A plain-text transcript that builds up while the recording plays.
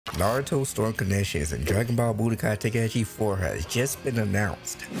Naruto Storm Connections and Dragon Ball Budokai Tenkaichi 4 has just been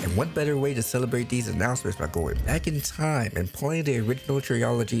announced. And what better way to celebrate these announcements by going back in time and playing the original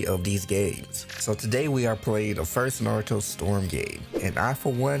trilogy of these games. So today we are playing the first Naruto Storm game. And I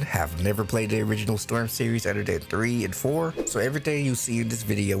for one have never played the original Storm series other than 3 and 4. So everything you see in this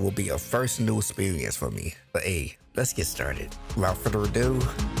video will be a first new experience for me. But hey, let's get started. Without further ado,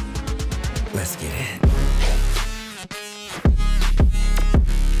 let's get it.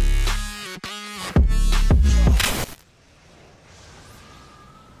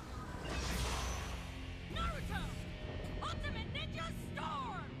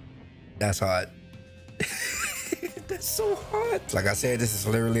 That's hot. That's so hot. Like I said, this is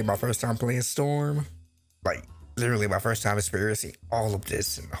literally my first time playing Storm. Like, literally my first time experiencing all of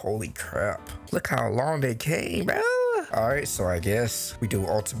this, and holy crap. Look how long they came, bro. Alright, so I guess we do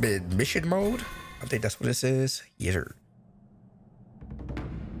ultimate mission mode. I think that's what this is. Yes, sir.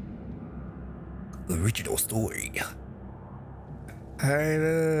 Original story.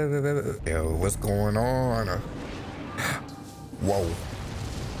 Yo, what's going on? Whoa.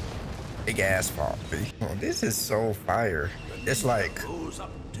 Big ass fall. Oh, this is so fire. It's like goes up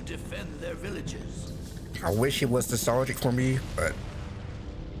to defend their villages. I wish it was nostalgic for me, but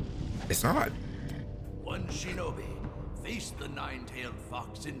it's not. One shinobi faced the nine-tailed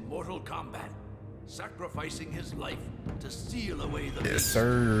fox in mortal combat, sacrificing his life to seal away the Yes, beast.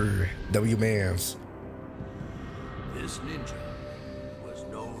 sir. W-Mans. This ninja was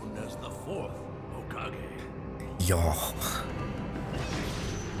known as the fourth Hokage. Yo.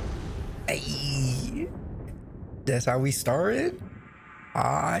 Hey, that's how we started.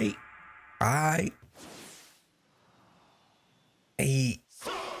 Hey.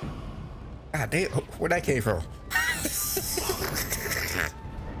 God damn, where that came from?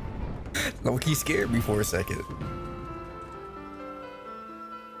 Low-key scared me for a second.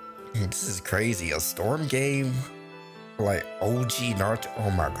 This is crazy. A Storm game, like OG Naruto. Oh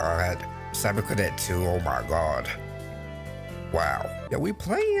my god. Cyber Cadet 2. Oh my god. Wow. Yeah, we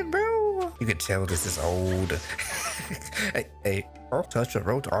playing, bro. You can tell this is old. hey, oh, touch the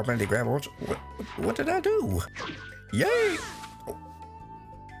road to automatically grab on. What did I do? Yay! Oh.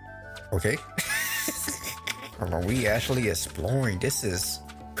 Okay. Hold on, we actually exploring. This is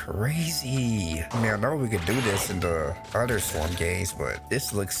crazy. I mean, I know we could do this in the other Storm games, but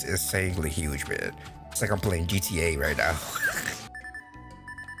this looks insanely huge, man. It's like I'm playing GTA right now.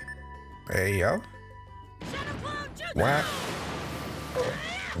 Hey, yo. What?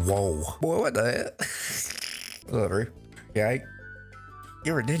 Whoa. Boy, what the heck? Whatever. Yeah,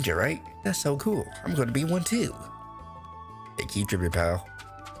 you're a ninja, right? That's so cool. I'm gonna be one too. Hey, keep dreaming, pal.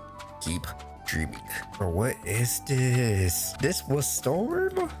 Keep dreaming. Bro, what is this? This was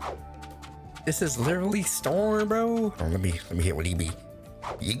Storm? This is literally Storm, bro. Oh, let me hit what he be.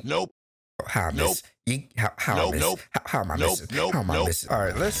 Yeet. Nope. How I miss? Yeet. How I miss? How am I missing? How am I missing? All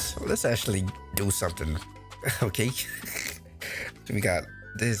right, let's actually do something. Okay. So we got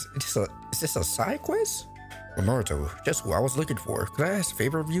this. Is this a side quest? Well, Naruto, just who I was looking for. Could I ask a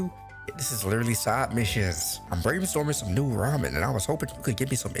favor of you? This is literally side missions. I'm brainstorming some new ramen, and I was hoping you could give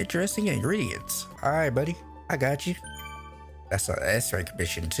me some interesting ingredients. All right, buddy, I got you. That's an S-rank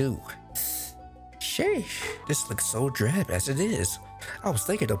mission too. Sheesh, this looks so drab as it is. I was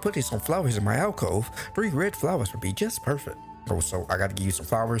thinking of putting some flowers in my alcove. 3 red flowers would be just perfect. Oh, so I gotta give you some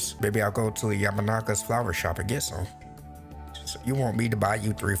flowers. Maybe I'll go to Yamanaka's flower shop and get some. So you want me to buy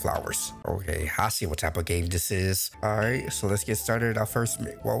you 3 flowers? Okay, I see what type of game this is. All right, so let's get started. Our first,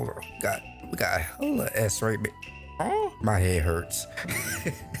 whoa, we got hella S right. Oh, my head hurts.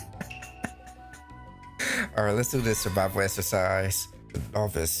 All right, let's do this survival exercise.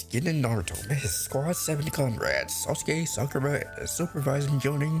 Novice, getting Naruto, his squad 7 comrades, Sasuke, Sakura, and supervising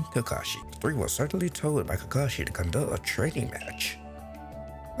Jonin Kakashi. 3 was certainly told by Kakashi to conduct a training match.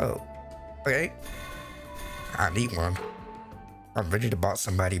 Oh, okay. I need one. I'm ready to box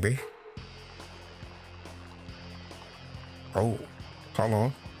somebody, babe. Oh,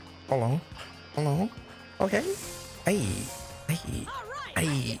 hold on. Okay. Hey.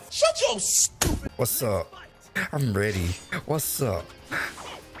 Shut your stupid. What's up? I'm ready. What's up?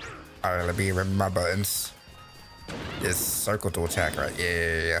 All right, let me remember my buttons. It's circle to attack, right?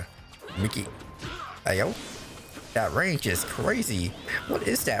 Yeah. Mickey. Hey, yo. That range is crazy. What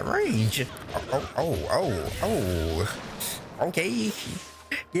is that range? Oh. Okay.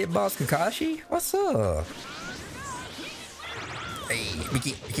 Get boss Kakashi. What's up? Hey,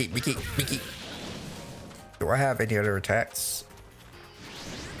 Mickey. Do I have any other attacks?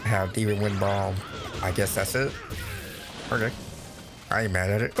 I have Demon Wind Bomb. I guess that's it. Okay. I ain't mad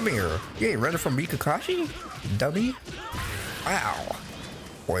at it. Come here. You ain't running from me, Kakashi? Dummy. Wow.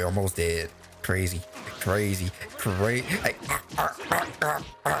 Boy, almost dead. Crazy. Crazy. Crazy. Hey.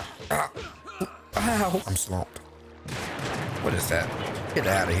 Ow. I'm slumped. What is that? Get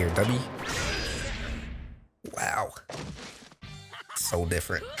out of here, dummy. Wow. So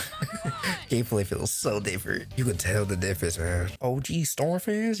different. Gameplay feels so different. You can tell the difference, man. OG Storm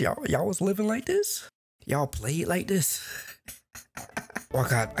fans, y'all was living like this? Y'all played like this? Oh,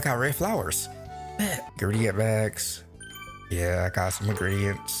 I got red flowers. Ingredient bags. Yeah, I got some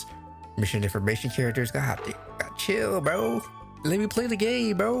ingredients. Mission information characters. God, chill, bro. Let me play the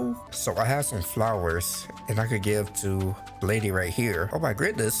game, bro. So I have some flowers and I could give to the lady right here. Oh my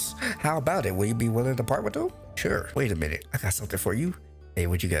goodness. How about it? Will you be willing to part with them? Sure. Wait a minute. I got something for you. Hey,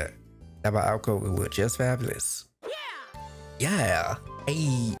 what you got? How about alcohol with just fabulous? Yeah.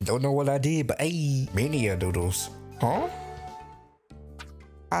 Hey, don't know what I did, but hey, mania doodles. Huh?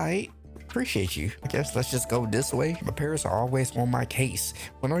 Alright. Appreciate you. I guess let's just go this way. My parents are always on my case.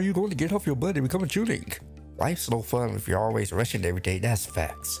 When are you going to get off your butt and become a tuning? Life's no fun if you're always rushing every day. That's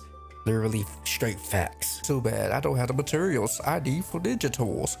facts. Literally straight facts. Too bad I don't have the materials I need for ninja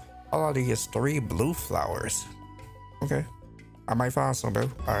tools. All I need is 3 blue flowers. Okay. I might find some, bro.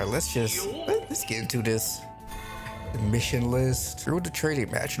 Alright, let's get into this mission list. Through the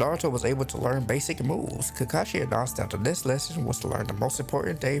training match, Naruto was able to learn basic moves. Kakashi announced that the next lesson was to learn the most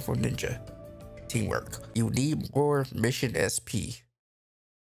important thing for ninja. Teamwork. You need more mission SP.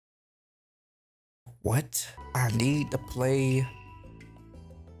 What? I need to play...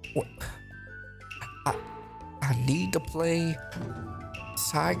 What? I need to play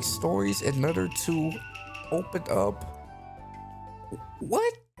side stories in order to open up...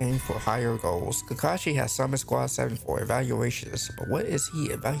 What? Aim for higher goals. Kakashi has summoned Squad 7 for evaluations, but what is he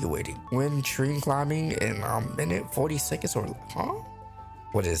evaluating? When tree climbing in a minute 40 seconds or... Huh?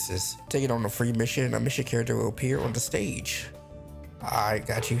 What is this? Taking on a free mission, a mission character will appear on the stage. Alright,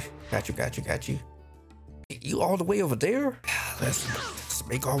 got you. Got you. You all the way over there? Let's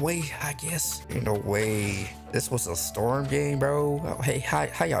make our way, I guess. Ain't no way. This was a storm game, bro. Oh, hey,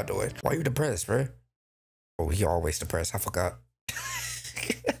 how y'all doing? Why you depressed, bro? Oh, he always depressed. I forgot.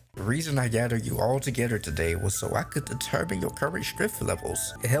 The reason I gathered you all together today was so I could determine your current strength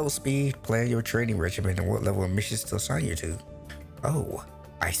levels. It helps me plan your training regimen and what level of missions to assign you to. Oh,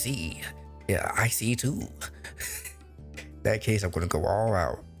 I see. Yeah, I see too. In that case, I'm gonna go all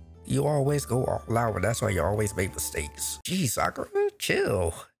out. You always go all out, and that's why you always make mistakes. Jeez, Sakura,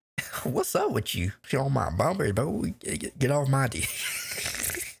 chill. What's up with you? You're on my bumper, bro. Get off my D.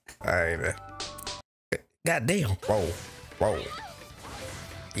 Alright, man. Goddamn. Whoa.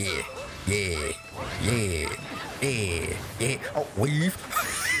 Yeah. Oh, weave.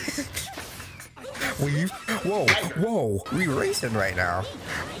 Weave. Whoa. We racing right now.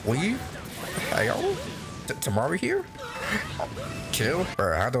 Weave. Hey, yo. Tomorrow here? Oh, chill.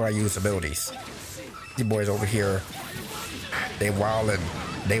 Bro, how do I use abilities? These boys over here. They wildin'.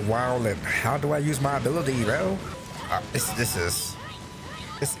 How do I use my ability, bro? This is...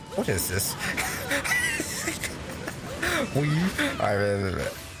 What is this?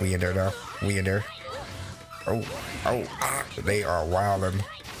 Alright, we in there now. We in there. Oh, they are wildin'.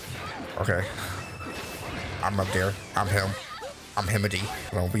 Okay. I'm up there. I'm him. I'm himity.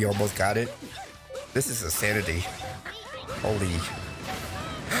 Well, we almost got it. This is insanity. Holy.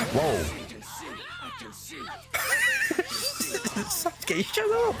 Whoa. Sasuke, shut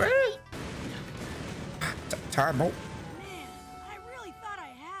up, man. Time out. I really thought I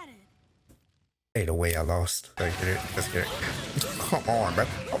had it. Ain't no way I lost. Let's get it. Come on, bro.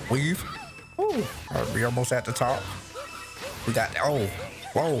 Weave. Oh, we almost at the top. We got. Oh.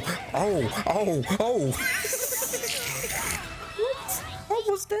 Whoa. Oh. What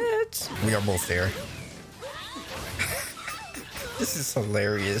was that? We almost there. This is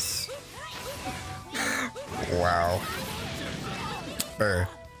hilarious. Wow.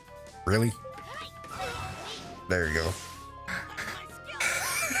 Really? There you go.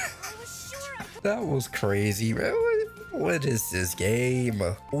 That was crazy, man. What is this game?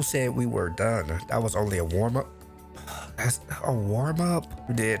 Who said we were done? That was only a warm-up? That's a warm-up?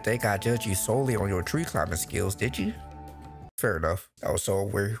 You didn't think I judged you solely on your tree climbing skills, did you? Fair enough. Oh, so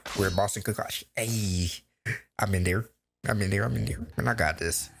we're bossing Kakashi. Hey, I'm in there. And I got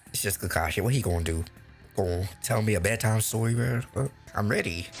this. It's just Kakashi. What he gonna do? Gonna tell me a bedtime story, man? I'm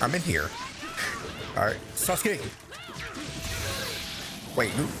ready. I'm in here. All right, Sasuke.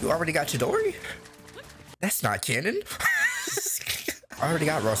 Wait, you already got Chidori? That's not canon. I already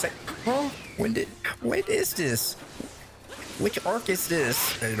got Rose. Huh? When is this? Which arc is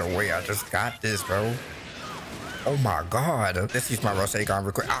this? Ain't no way I just got this, bro. Oh my god. Let's use my Rasengan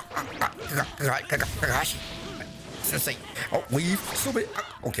real quick. Kakashi. Sensei. Oh, weave. Stupid.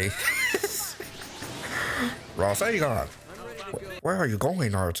 Okay. Ross, hang on. Where are you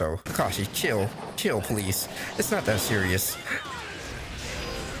going, Naruto? Kakashi, chill. Chill, please. It's not that serious.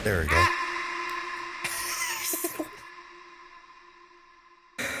 There we go.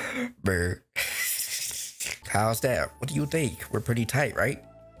 Brr. How's that? What do you think? We're pretty tight, right?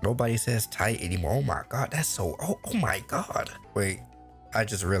 Nobody says tight anymore. Oh my god, that's so... Oh my god. Wait, I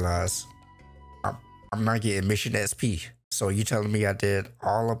just realized I'm not getting mission SP. So you telling me I did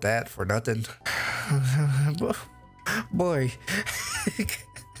all of that for nothing? Boy,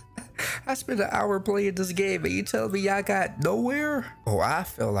 I spent an hour playing this game and you tell me I got nowhere? Oh, I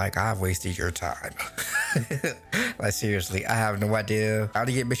feel like I've wasted your time. Like seriously, I have no idea how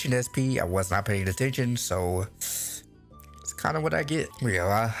to get mission SP. I was not paying attention, so it's kind of what I get. Yeah,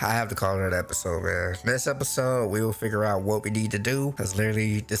 I have to call it an episode, man. Next episode, we will figure out what we need to do. Because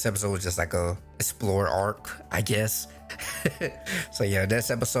literally, this episode was just like a explore arc, I guess. So yeah, next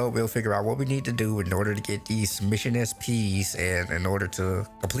episode, we'll figure out what we need to do in order to get these mission SPs and in order to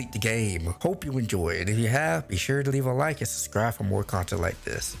complete the game. Hope you enjoyed. If you have, be sure to leave a like and subscribe for more content like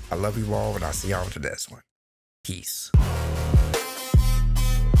this. I love you all, and I'll see y'all in the next one. Peace. Now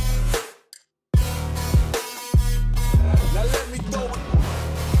let me throw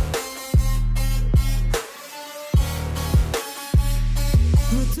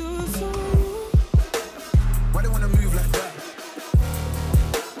it.